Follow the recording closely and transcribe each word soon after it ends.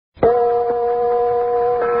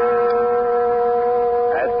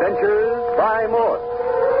Adventures by Morse.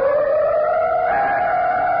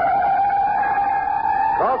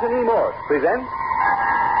 Carlton E. Morse presents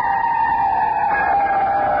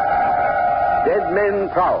Dead Men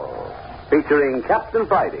Prowl, featuring Captain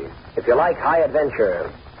Friday. If you like high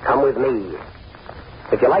adventure, come with me.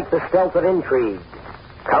 If you like the stealth of intrigue,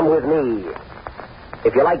 come with me.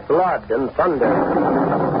 If you like blood and thunder,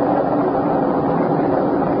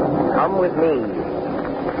 come with me.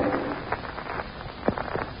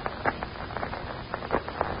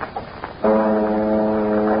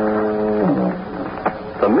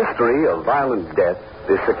 The mystery of violent death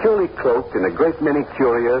is securely cloaked in a great many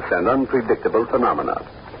curious and unpredictable phenomena.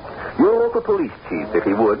 Your local police chief, if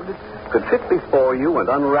he would, could sit before you and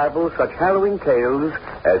unravel such harrowing tales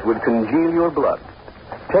as would congeal your blood.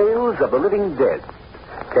 Tales of the living dead.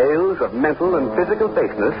 Tales of mental and physical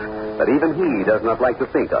baseness that even he does not like to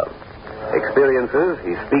think of. Experiences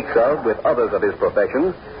he speaks of with others of his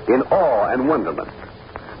profession in awe and wonderment.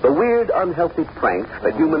 The weird, unhealthy pranks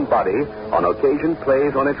the human body on occasion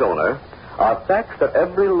plays on its owner are facts that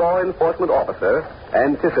every law enforcement officer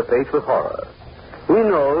anticipates with horror. He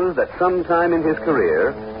knows that sometime in his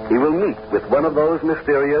career he will meet with one of those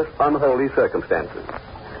mysterious, unholy circumstances.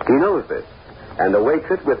 He knows this and awaits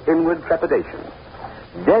it with inward trepidation.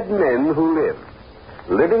 Dead men who live.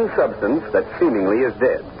 Living substance that seemingly is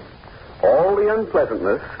dead. All the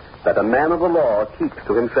unpleasantness that a man of the law keeps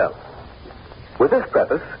to himself. With this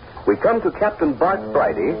preface, we come to Captain Bart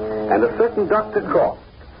Friday and a certain Dr. Croft,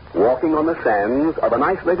 walking on the sands of an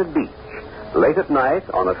isolated beach, late at night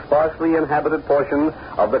on a sparsely inhabited portion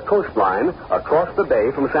of the coastline across the bay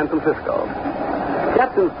from San Francisco.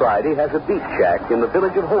 Captain Friday has a beach shack in the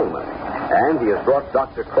village of Holman, and he has brought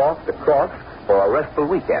Dr. Croft across for a restful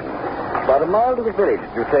weekend. About a mile to the village,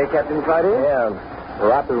 did you say, Captain Friday? Yeah.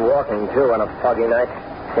 Rotten walking, too, on a foggy night.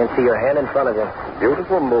 Can't see your hand in front of you.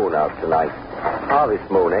 Beautiful moon out tonight. Harvest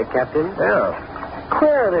moon, eh, Captain? Yeah.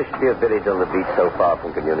 Queer there should be a village on the beach so far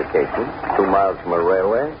from communication. 2 miles from a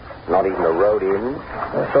railway. Not even a road in.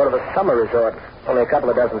 Sort of a summer resort. Only a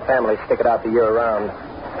couple of dozen families stick it out the year round.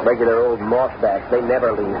 Regular old mossbacks. They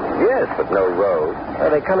never leave. Yes, but no road.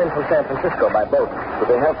 They come in from San Francisco by boat. Do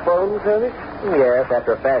they have phone service? Yes,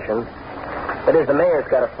 after a fashion. That is, the mayor's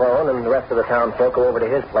got a phone, and the rest of the town folk go over to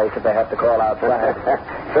his place if they have to call outside.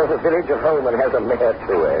 So the village of Holman has a mayor,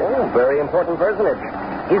 too, eh? Oh, very important personage.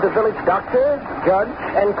 He's the village doctor, judge,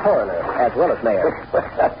 and coroner, as well as mayor.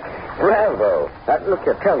 Bravo. Look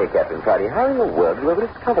here, tell me, Captain Friday, how in the world do you ever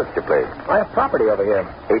discover such a place? I have property over here.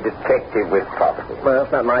 A detective with property. Well,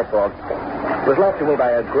 it's not my fault. It was left to me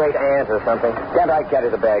by a great aunt or something. Can't I carry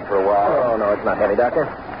the bag for a while? Oh, no, it's not heavy, Doctor.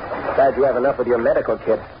 Besides, you have enough with your medical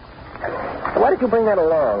kit. Why did you bring that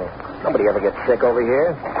along? Nobody ever gets sick over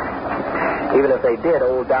here. Even if they did,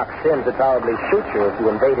 old Doc Sims would probably shoot you if you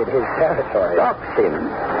invaded his territory. Doc Sims?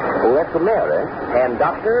 Oh, that's the mayor, eh? And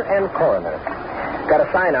doctor and coroner. Got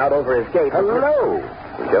a sign out over his gate. Hello.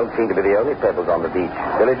 We don't seem to be the only pebbles on the beach.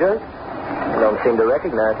 Villagers? I don't seem to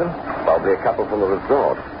recognize them. Probably a couple from the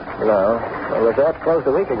resort. No. The resort closed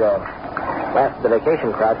a week ago. Last the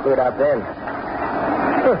vacation crowd cleared out then.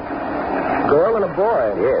 Girl and a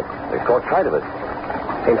boy. Yes, they caught sight of us.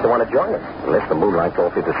 Seems to want to join us. Unless the moonlight's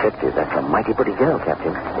awfully deceptive. That's a mighty pretty girl,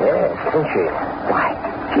 Captain. Yes, isn't she? Why,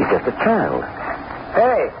 she's just a child.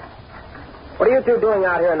 Hey, what are you two doing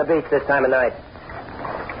out here on the beach this time of night?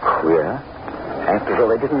 Queer. After all,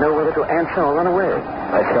 they didn't know whether to answer or run away.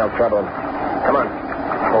 I smell trouble. Come on.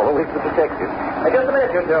 Always the detective. Hey, just a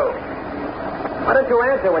minute, you two. Why don't you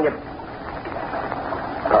answer when you...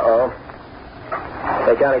 Uh-oh.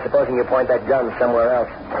 Hey, Johnny, supposing you point that gun somewhere else.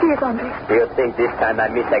 Here's Andre. Do you think this time I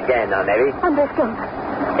miss again, huh, Mary? Andre, don't.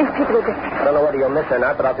 These people are dead. I don't know whether you'll miss or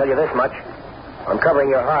not, but I'll tell you this much. I'm covering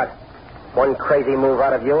your heart. One crazy move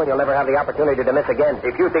out of you, and you'll never have the opportunity to miss again.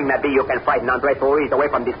 If you think maybe you can frighten Andre Fourier away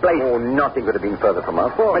from this place... Oh, nothing could have been further from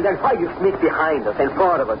us. Well, then why you sneak behind us and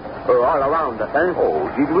front of us, or all around us, huh? Oh,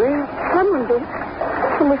 did we? Someone did.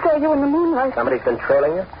 When we saw you in the moonlight. Somebody's been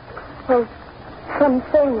trailing you? Well, some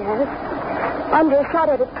say yes. Andre shot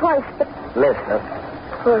at it twice, but... Missed, huh?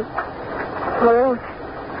 Or else.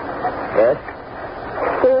 Yes?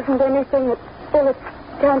 There isn't anything that bullets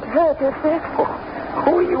can't hurt, is there? Oh,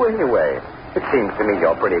 who are you anyway? It seems to me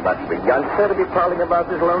you're pretty much the youngster to be prowling about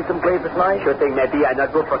this lonesome place at night. Sure think maybe I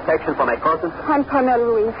not good protection for my cousin? I'm Carmel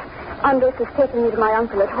Ruiz. Andres is taking me to my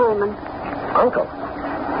uncle at home, and... Uncle?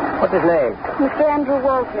 What's his name? Mr. Andrew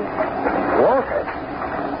Walters. Walters?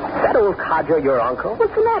 That old codger your uncle?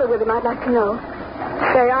 What's the matter with him, I'd like to know?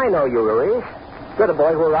 Say, I know you, Ruiz. You're the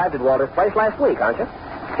boy who arrived at Walter's place last week, aren't you?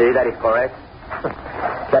 See, that is correct.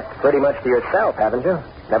 Kept pretty much to yourself, haven't you?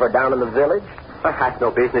 Never down in the village? I have no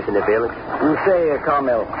business in the village. You say,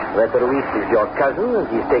 Carmel, that Ruiz is your cousin and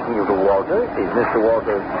he's taking you to Walter. Is Mr.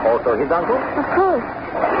 Walter also his uncle? Of course.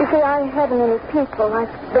 You see, I haven't any people. I've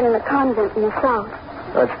been in a convent in the South.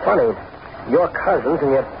 That's funny. You're cousins,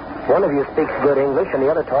 and yet one of you speaks good English and the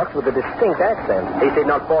other talks with a distinct accent. Is it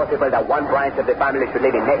not possible that one branch of the family should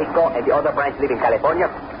live in Mexico and the other branch live in California?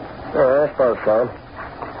 I suppose so.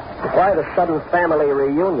 Why the sudden family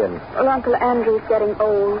reunion? Well, Uncle Andrew's getting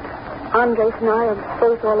old. Andres and I are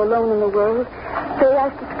both all alone in the world. So he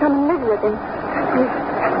asked us to come and live with him.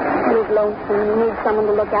 He's lonesome. He needs someone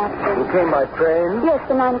to look after You him. came by train? Yes,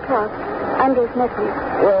 the 9 o'clock. Andres met me.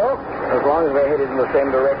 Well, as long as we're headed in the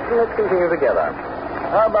same direction, let's continue together.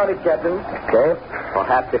 How about it, Captain? Okay.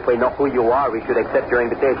 Perhaps if we know who you are, we should accept your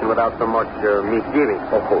invitation without so much misgiving.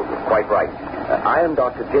 Oh, quite right. I am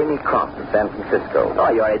Dr. Jamie Crump from San Francisco.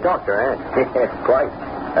 Oh, you're a doctor, eh? Yes, quite.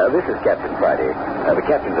 This is Captain Friday. The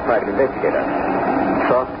captain's a private investigator.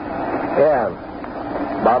 So? Yeah.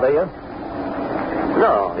 Bother you?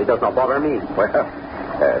 No, it does not bother me. Well,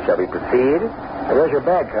 shall we proceed? Where's your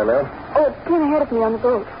bag, Colonel? Oh, it's came ahead of me on the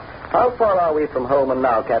boat. How far are we from Holman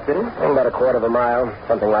now, Captain? About a quarter of a mile,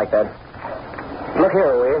 something like that. Look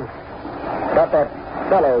here, Will. Thought that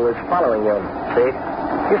fellow was following you. See?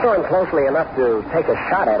 You saw him closely enough to take a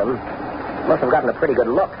shot at him. Must have gotten a pretty good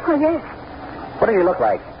look. Oh, yes. What did he look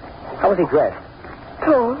like? How was he dressed?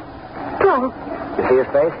 Tall. Tall. You see his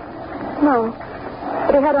face? No.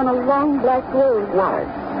 But he had on a long black robe. Why?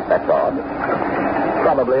 That's odd.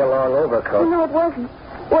 Probably a long overcoat. No, it wasn't.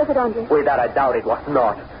 Was it, Andres? Without a doubt, it was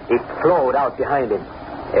not. It flowed out behind him.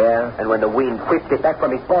 Yeah? And when the wind whipped it back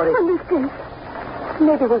from his body... Oh, listen.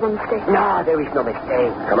 Maybe it was a mistake. No, there is no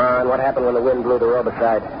mistake. Come on, what happened when the wind blew the robe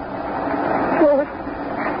aside?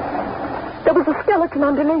 There was a skeleton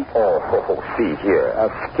underneath. Oh, see here. A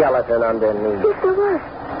skeleton underneath. Yes, there was.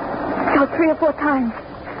 About 3 or 4 times.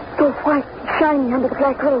 It was white, shiny under the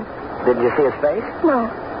black robe. Did you see his face? No.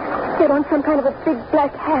 He had on some kind of a big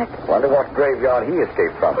black hat. Wonder what graveyard he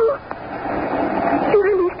escaped from. You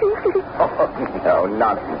really think it? Oh, no,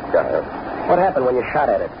 nonsense, child. What happened when you shot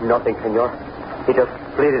at it? Nothing, senor. He just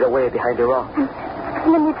flitted away behind the rock.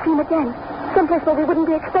 And then we'd see him again. Someplace where we wouldn't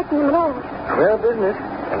be expecting him at all. Real business.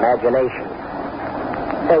 Imagination.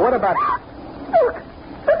 Hey, what about... Look!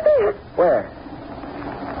 Up there! Where?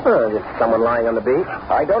 Oh, just someone lying on the beach.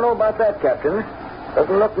 I don't know about that, Captain.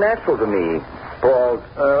 Doesn't look natural to me. Prowl,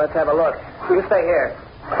 let's have a look. You stay here.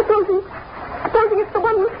 Supposing it's the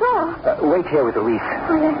one you saw. Wait here with Elise.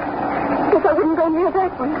 Oh, yes. Guess I wouldn't go near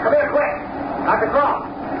that one. Come here, quick. Dr. Prowl.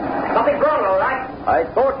 Something's wrong, all right? I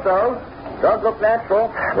thought so. Does look natural.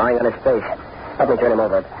 Lying on his face. Let me turn him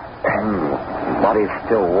over. Body's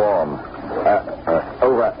still warm.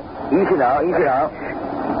 Over. Easy now, easy now.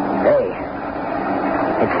 Hey.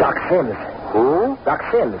 It's Doc Sims. Who? Doc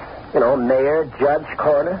Sims. You know, mayor, judge,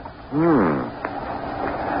 coroner.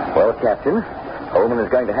 Well, Captain, Holman is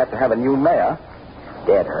going to have a new mayor.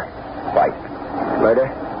 Dead, huh? Right. Murder?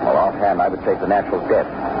 Well, offhand, I would say it's a natural death.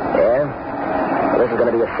 Yeah? Well, this is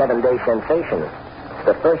going to be a 7-day sensation. It's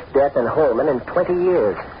the first death in Holman in 20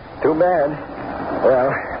 years. Too bad.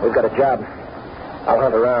 Well, we've got a job. I'll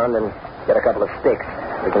hunt around and get a couple of sticks.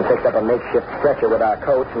 We can fix up a makeshift stretcher with our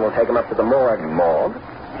coats, and we'll take him up to the morgue. Morgue?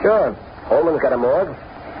 Sure. Holman's got a morgue.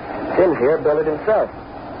 Sims here built it himself.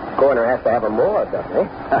 Coroner has to have a morgue, doesn't he?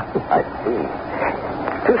 I see.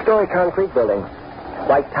 2-story concrete building.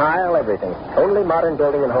 White tile, everything. Only modern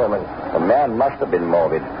building in Holman. The man must have been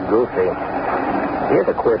morbid. Goofy. Here's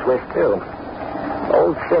a queer twist, too.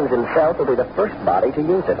 Old Sims himself will be the first body to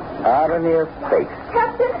use it. Irony of fate.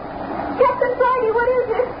 Captain Friday, what is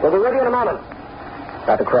it? We'll be ready in a moment.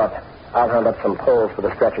 Dr. Croft, I'll round up some poles for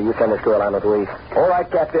the stretcher. You send this girl on with Louise. All right,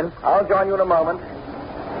 Captain. I'll join you in a moment.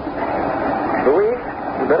 Louise,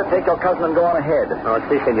 you better take your cousin and go on ahead. Oh,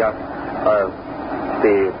 si, senor.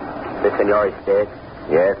 The senor is dead.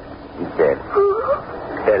 Yes, he's dead.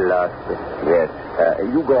 Yes.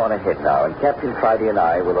 You go on ahead now, and Captain Friday and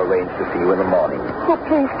I will arrange to see you in the morning. Oh,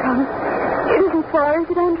 please come. It isn't far, is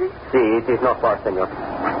it, Andrew? Si, it is not far, senor.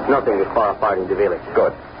 Nothing is far apart in the village.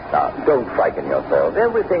 Good. Now, don't frighten yourselves.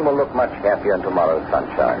 Everything will look much happier in tomorrow's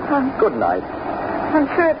sunshine. Good night. I'm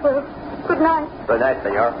sure it will. Good night. Good night,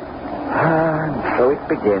 senor. And so it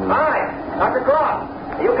begins. Hi, Dr. Croft.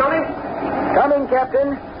 Are you coming? Coming,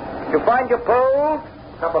 Captain. You find your pole?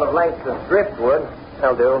 A couple of lengths of driftwood.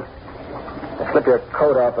 That'll do. Slip your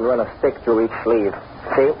coat off and run a stick through each sleeve.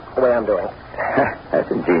 See? The way I'm doing.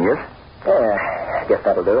 That's ingenious. Yeah, I guess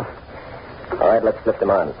that'll do. All right, let's lift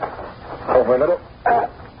him on. Over a little.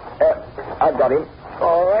 I've got him.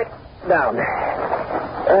 All right, down.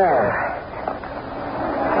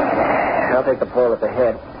 I'll take the pole at the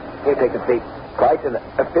head. You take the feet. Quite an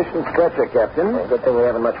efficient stretcher, Captain. Well, good thing we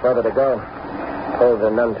haven't much further to go. Poles are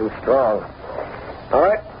none too strong. All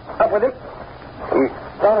right, up with it. He's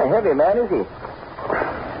not a heavy man, is he?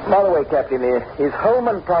 By the way, Captain, is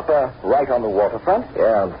Holman proper right on the waterfront?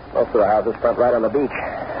 Yeah, most of the houses front right on the beach.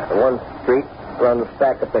 The one street runs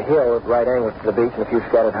back up the hill at right angles to the beach and a few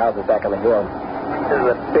scattered houses back on the hill. This is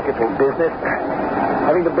a pitiful business.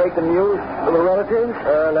 Having to break the news to the relatives?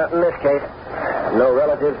 Not in this case. No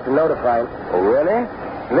relatives to notify him. Oh, really?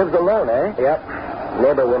 Lives alone, eh? Yep.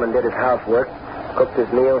 Neighbor woman did his housework, cooked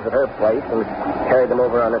his meals at her place, and carried them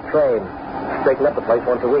over on a train. Straightened up the place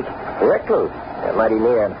once a week. Recluse? Yeah, mighty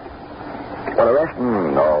near. Want to rest?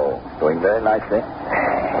 No. Doing very nicely.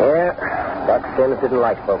 Yeah. Doc Sims didn't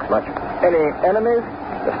like folks much. Any enemies?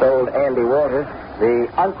 Just old Andy Walters.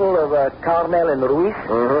 The uncle of Carmel and Ruiz?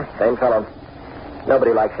 Mm-hmm. Same fellow.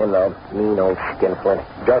 Nobody likes him, though. Mean old skinflint.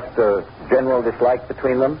 Just a general dislike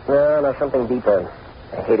between them? No, something deeper.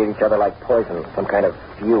 They hated each other like poison. Some kind of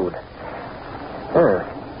feud.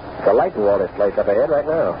 It's a light in Walters' place up ahead right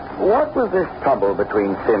now. What was this trouble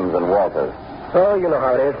between Sims and Walters? Oh, you know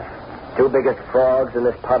how it is. Two biggest frogs in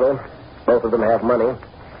this puddle. Both of them have money.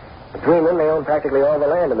 Between them, they own practically all the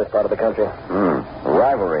land in this part of the country.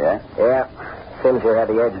 Rivalry, eh? Yeah. Sims here had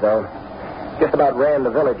the edge, though. Just about ran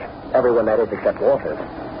the village. Everyone, that is, except Walters.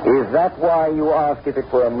 Is that why you asked if it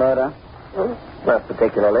were a murder? Not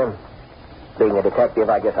particularly. Being a detective,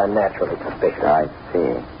 I guess I'm naturally suspicious. I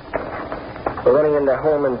see. We're running into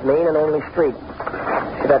Holman's main and only street.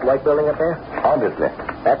 See that white building up there? Obviously.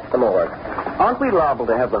 That's the morgue. Aren't we liable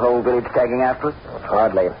to have the whole village tagging after us?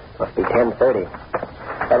 Hardly. Must be 10:30.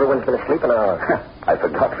 Everyone's been asleep an hour. I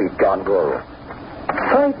forgot we'd gone go.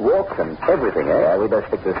 Sidewalks and everything, eh? Yeah, we better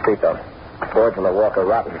stick to the street, though. Boards on the walk are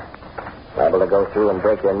rotten. Liable to go through and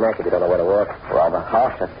break your neck if you don't know where to walk. Rather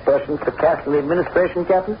harsh aspersions to cast on the administration,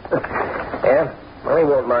 Captain. Yeah? Well, he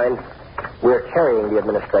won't mind. We're carrying the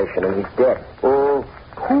administration, and he's dead. Oh,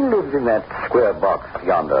 who lives in that square box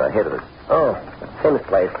yonder ahead of us? Oh, Sim's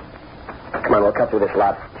place. Come on, we'll cut through this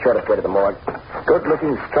lot. Shortest way to the morgue.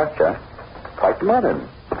 Good-looking structure. Quite modern.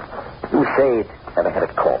 You say it never had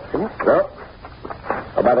a corpse in it? No.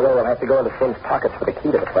 Oh, by the way, we'll have to go into Sim's pockets for the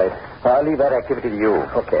key to the place. I'll leave that activity to you.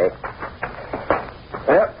 Okay.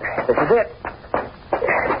 Well, this is it.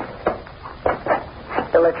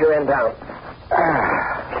 I'll let your end down.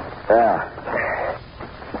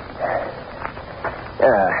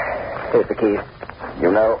 Here's the key.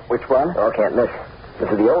 You know which one? Oh, can't miss. This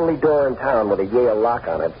is the only door in town with a Yale lock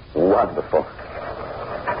on it. Wonderful.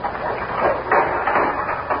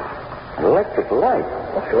 Electric light.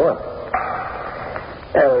 Oh, sure.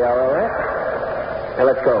 There we are, all right. Now,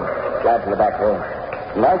 let's go. Lad's in the back room.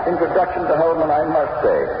 Nice introduction to Holman, I must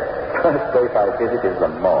say. First place I visit is the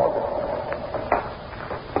morgue.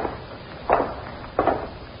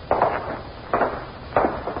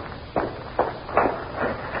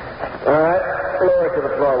 All right. Lower to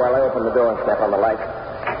the floor while I open the door and snap on the light.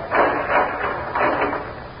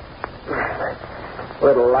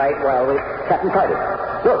 Little light while we... Captain Titus,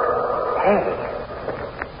 look. Hey.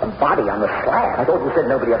 A body on the slab. I thought you said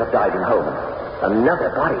nobody ever died in Holman. Another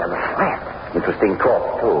body on the slab. Interesting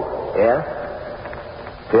corpse, too. Yeah?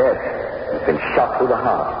 Yes. He's been shot through the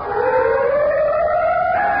heart.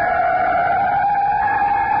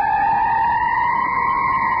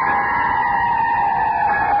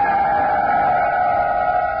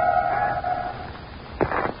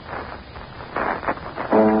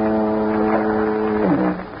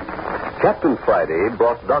 Captain Friday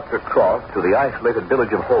brought Dr. Croft to the isolated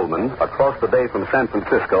village of Holman across the bay from San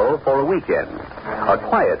Francisco for a weekend. A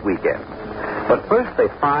quiet weekend. But first they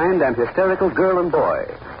find an hysterical girl and boy,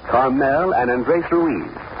 Carmel and Andres Ruiz.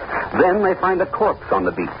 Then they find a corpse on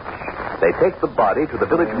the beach. They take the body to the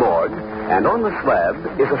village morgue, and on the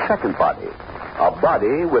slab is a second body. A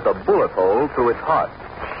body with a bullet hole through its heart.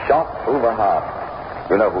 Shot through the heart.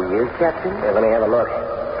 You know who he is, Captain? Yeah, let me have a look.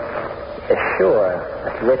 Sure.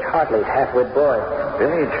 That's Rich Hartley's half-wit boy.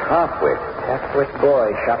 Village half-wit. Half-wit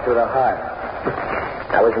boy shot through the heart.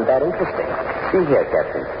 Now, isn't that interesting? See here,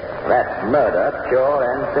 Captain. That's murder, pure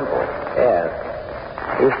and simple. Yeah.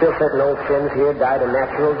 You still certain old Sims here died a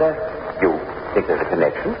natural death? You think there's a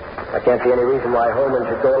connection? I can't see any reason why Holman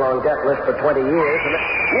should go along deathless for 20 years.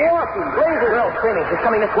 Walking, blazing, girl screaming. She's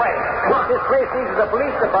coming this way. Look, this place needs a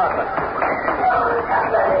police department.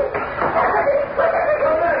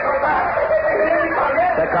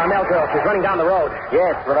 That Carmel girl, she's running down the road.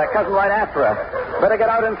 Yes, but our cousin right after her. Better get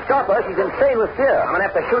out and stop her. She's insane with fear. I'm going to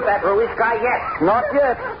have to shoot that Ruiz guy yet. Not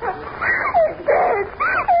yet. He's dead.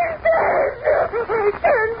 He's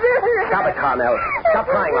dead. Stop it, Carmel. Stop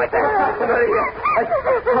crying like that.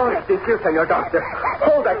 Oh, it's you, Senor Doctor.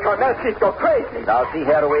 Hold that Carmel. She's go crazy. Now, see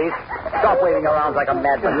here, Luis. Stop waving your arms like a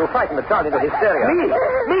madman. You'll frighten the child into hysteria.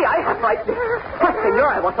 Me? I have frightened. But,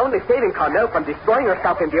 Senor, I was only saving Carmel from destroying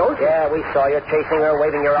herself in the ocean. Yeah, we saw you chasing her,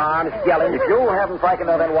 waving your arms, yelling. If you haven't frightened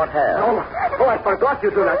her, then what has? Oh, I forgot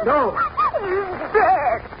you do not know.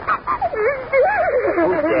 Dead.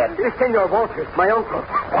 Who's dead? It's Senor Walters, my uncle.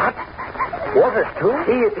 What? Walters, too?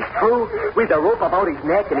 He, it is true, with a rope about his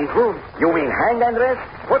neck in his room. You mean hanged, Andres?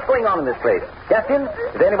 What's going on in this place? Captain,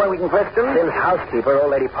 is there anyone we can question? Sim's housekeeper,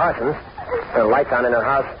 old lady Parsons. Her lights on in her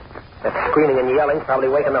house. That screaming and yelling's probably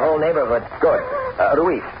waking the whole neighborhood. Good.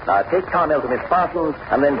 Ruiz, now take Carmel to Miss Parsons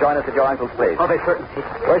and then join us at your uncle's place. Of a certainty.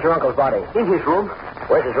 Where's your uncle's body? In his room.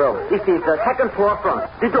 Where's his room? It is the second floor front.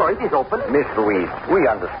 The door, it is open. Miss Ruiz, we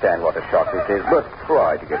understand what a shock this is, but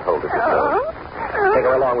try to get hold of yourself. Take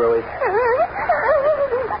her along, Ruiz.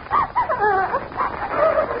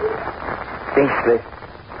 Beastly.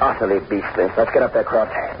 Utterly beastly. Let's get up there,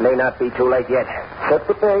 Croft. May not be too late yet. Set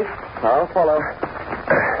the pace. I'll follow.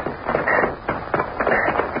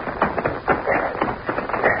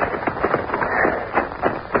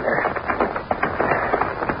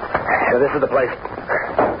 So this is the place.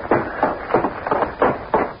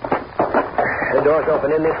 The door's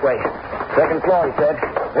open in this way. Second floor, he said.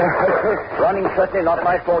 Running certainly not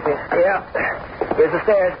my forte. Yeah. Here's the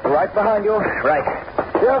stairs. Right behind you. Right.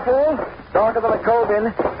 Careful. Darker than a cove in.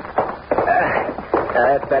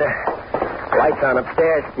 That's better. Lights on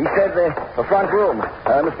upstairs. He said the front room.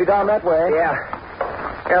 Must be down that way. Yeah.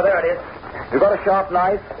 Yeah, there it is. You got a sharp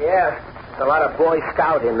knife? Yeah. There's a lot of Boy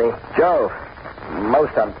Scout in me. Joe.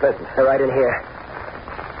 Most unpleasant. They're right in here.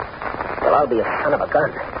 Well, I'll be a son of a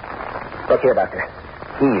gun. Look here, Doctor.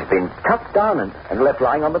 He's been tucked down and left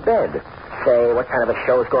lying on the bed. Say, what kind of a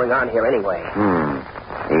show's going on here anyway?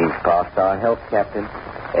 He's past our help, Captain.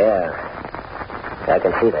 Yeah. I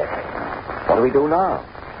can see that. What do we do now?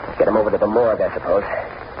 Get him over to the morgue, I suppose.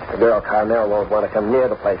 The girl Carmel won't want to come near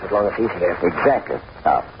the place as long as he's here. Exactly.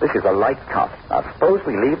 Now, this is a light cot. Now, suppose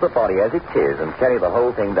we leave the body as it is and carry the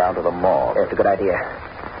whole thing down to the morgue. That's a good idea.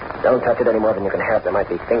 Don't touch it any more than you can help. There might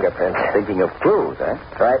be fingerprints. Thinking of clues, eh?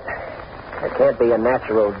 That's right. There can't be a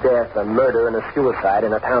natural death, a murder, and a suicide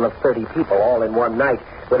in a town of 30 people all in one night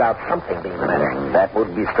without something being the matter. That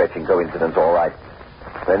wouldn't be stretching coincidence, all right.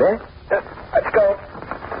 Ready? Let's go.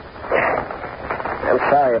 I'm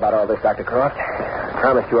sorry about all this, Dr. Croft. I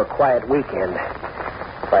promised you a quiet weekend.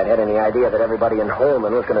 If I'd had any idea that everybody in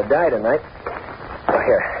Holman was going to die tonight. Oh,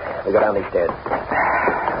 here. We go down these stairs.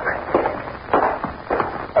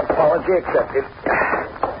 Apology accepted.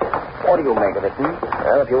 What do you make of it,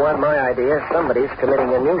 Well, if you want my idea, somebody's committing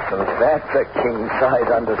a nuisance. That's a king-size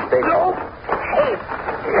understatement. No! Hey!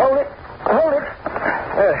 Hold it! Hold it!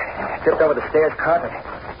 Tripped over the stairs carpet.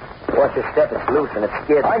 Watch your step. It's loose and it's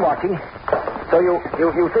skid. I'm watching. So you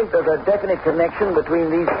think there's a definite connection between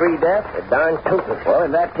these three deaths? A darn toothless. Well,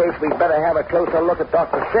 in that case, we'd better have a closer look at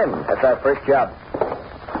Dr. Sims. That's our first job.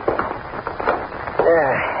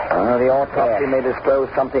 The autopsy may disclose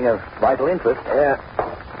something of vital interest. Yeah.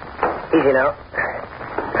 Easy now.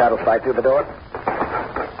 Paddle slide through the door.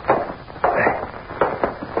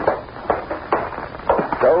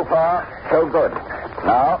 So far, so good.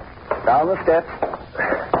 Now, down the steps.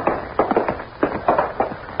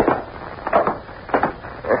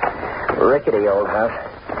 Rickety old house.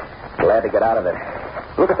 Glad to get out of it.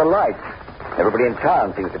 Look at the lights. Everybody in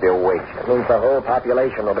town seems to be awake. It means the whole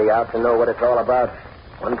population will be out to know what it's all about.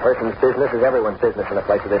 One person's business is everyone's business in a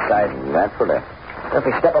place of this size. Naturally. If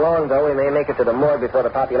we step along, though, we may make it to the morgue before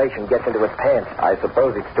the population gets into its pants. I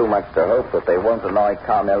suppose it's too much to hope that they won't annoy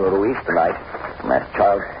Carmel Ruiz tonight. That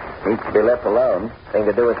child needs to be left alone. Thing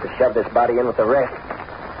to do is to shove this body in with the rest.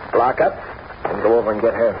 Lock up and go over and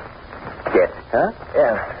get her. Get, huh?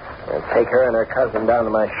 Yeah. And take her and her cousin down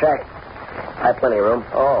to my shack. I have plenty of room.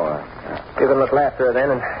 Oh. You can look after her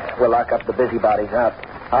then, and we'll lock up the busybodies out.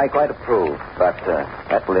 I quite approve, but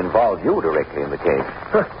that will involve you directly in the case.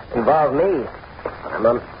 Involve me?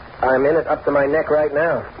 I'm in it up to my neck right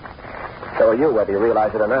now. So are you, whether you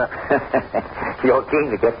realize it or not. You're keen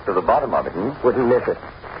to get to the bottom of it, Wouldn't miss it.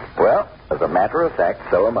 Well, as a matter of fact,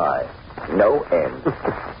 so am I. No end.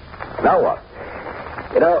 Now what?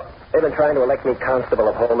 You know, they've been trying to elect me constable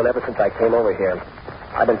of Holman ever since I came over here.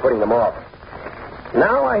 I've been putting them off.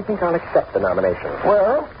 Now I think I'll accept the nomination.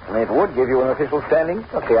 Well, it would give you an official standing.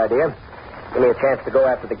 That's the idea. Give me a chance to go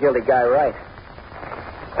after the guilty guy right.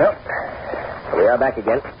 Well, here we are back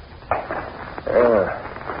again.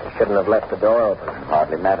 I shouldn't have left the door open.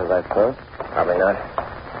 Hardly matters, I suppose. Probably not.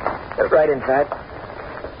 Get right inside.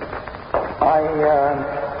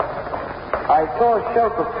 I saw a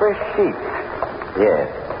shelf of fresh sheets.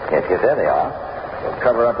 Yes, there they are. We'll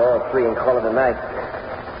cover up all three and call it a night.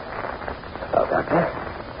 Oh, Doctor.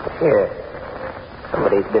 Here.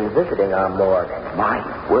 Somebody's been visiting our morgue. My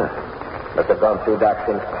word. Must have gone through Doc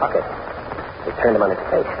Sims' pocket. They turned him on his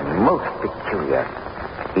face. Most peculiar.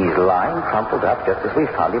 He's lying crumpled up just as we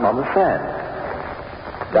found him on the sand.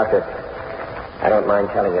 Doctor, I don't mind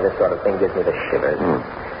telling you this sort of thing gives me the shivers.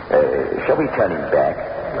 Shall we turn him back?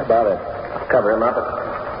 Not bother. I'll cover him up.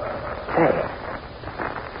 Say,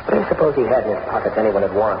 what do you suppose he had in his pockets anyone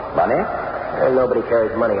would want? Money? Well, nobody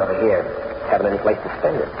carries money over here. Haven't any place to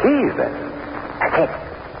spend it. Keys, then. That's it.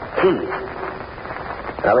 Keys.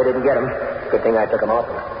 Well, they didn't get him. Good thing I took him off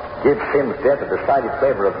him. Gives Sims' death a decided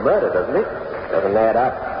flavor of murder, doesn't it? Doesn't add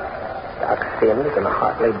up. Doc Sims and the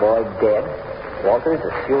Hartley boy dead. Walter's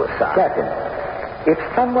a suicide. Captain, if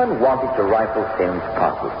someone wanted to rifle Sims'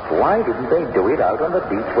 pockets, why didn't they do it out on the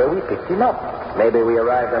beach where we picked him up? Maybe we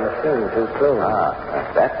arrived on the scene too soon.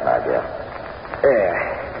 That's an idea. There.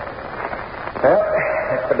 Well,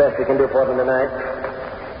 that's the best we can do for them tonight.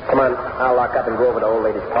 Come on, I'll lock up and go over to old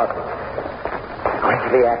lady's apartment. Going to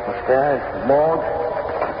the atmosphere, morgue.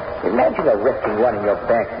 Imagine arresting one in your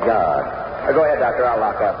backyard. Go ahead, Doctor. I'll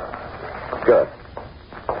lock up. Good.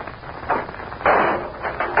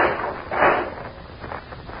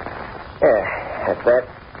 Yeah, that's that.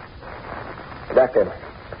 Doctor,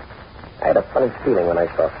 I had a funny feeling when I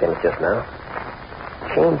saw Sims just now.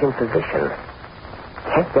 Change in position.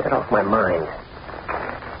 Can't get it off my mind.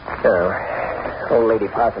 No. Old lady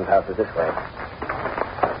Parsons' house is this way.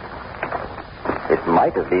 It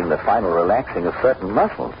might have been the final relaxing of certain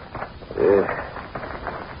muscles.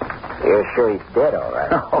 You're sure he's dead, all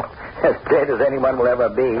right? Oh, as dead as anyone will ever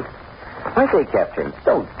be. I say, Captain,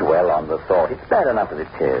 don't dwell on the thought. It's bad enough as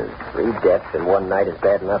it is. 3 deaths in one night is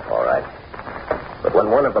bad enough, all right. But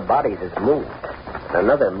when one of the bodies is moved, and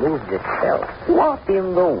another moves itself. What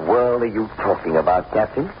in the world are you talking about,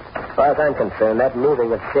 Captain? As far as I'm concerned, that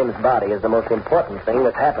moving of Sims' body is the most important thing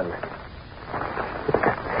that's happened.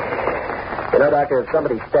 You know, Doctor, if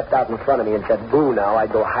somebody stepped out in front of me and said, boo now,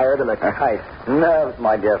 I'd go higher than a kite. Nerves,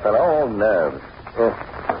 my dear fellow, all nerves. Oh,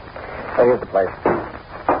 here's the place.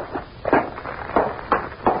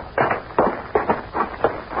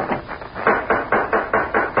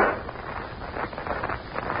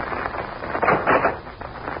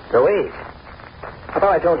 Louise, I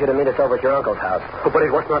thought I told you to meet us over at your uncle's house. Oh, but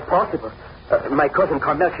it was not possible. My cousin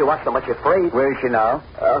Carmel, she was so much afraid. Where is she now?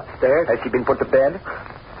 Upstairs. Has she been put to bed?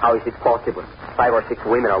 How is it possible? 5 or 6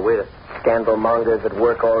 women are with her. Scandal mongers at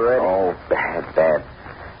work already. Oh, bad.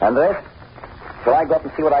 And the rest? Shall I go up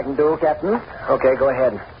and see what I can do, Captain? Okay, go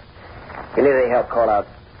ahead. If you need any help, call out.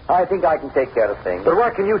 I think I can take care of things. But where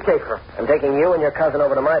can you take her? I'm taking you and your cousin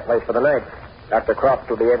over to my place for the night. Dr. Croft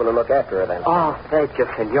will be able to look after her then. Oh, thank you,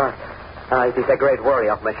 senor. It is a great worry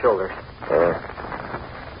off my shoulders.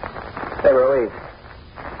 Say, Ruiz,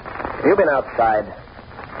 have you been outside?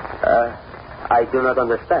 I do not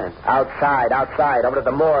understand. Outside, over to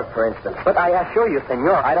the morgue, for instance. But I assure you,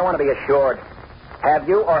 senor. I don't want to be assured. Have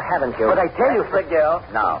you or haven't you? But I tell you, Miguel.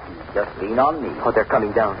 Now, just lean on me. Oh, they're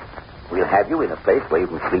coming down. We'll have you in a place where you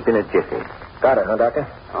can sleep in a jiffy. Got it, huh, Doctor?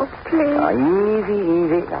 Oh, please. Now,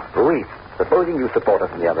 easy. Now, Ruiz, supposing you support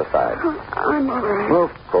us on the other side. Oh, I'm all right.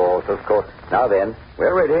 Of course. Now then,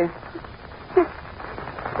 we're ready.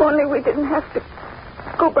 If only we didn't have to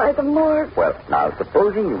go by the morgue. Well, now,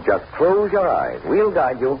 supposing you just close your eyes. We'll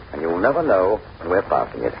guide you, and you'll never know when we're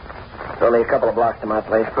passing it. It's only a couple of blocks to my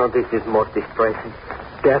place. Oh, this is most distressing.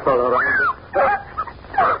 Death all around us.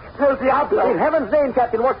 El Diablo. In heaven's name,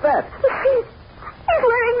 Captain, what's that? He's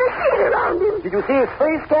wearing the sheet around him. Did you see his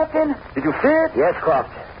face, Captain? Did you see it? Yes, Croft.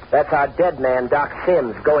 That's our dead man, Doc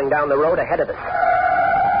Sims, going down the road ahead of us.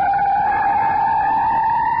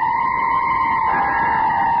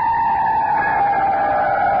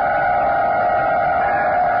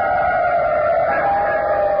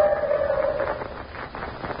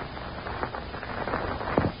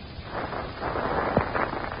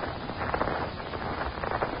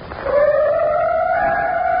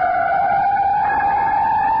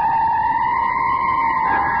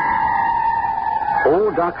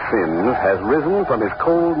 Doc Sims has risen from his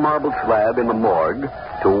cold marble slab in the morgue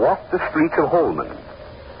to walk the streets of Holman.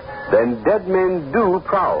 Then dead men do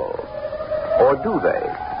prowl. Or do they?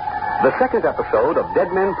 The second episode of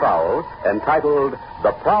Dead Men Prowl, entitled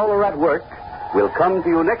The Prowler at Work, will come to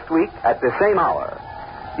you next week at the same hour.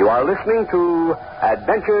 You are listening to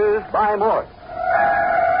Adventures by Morse.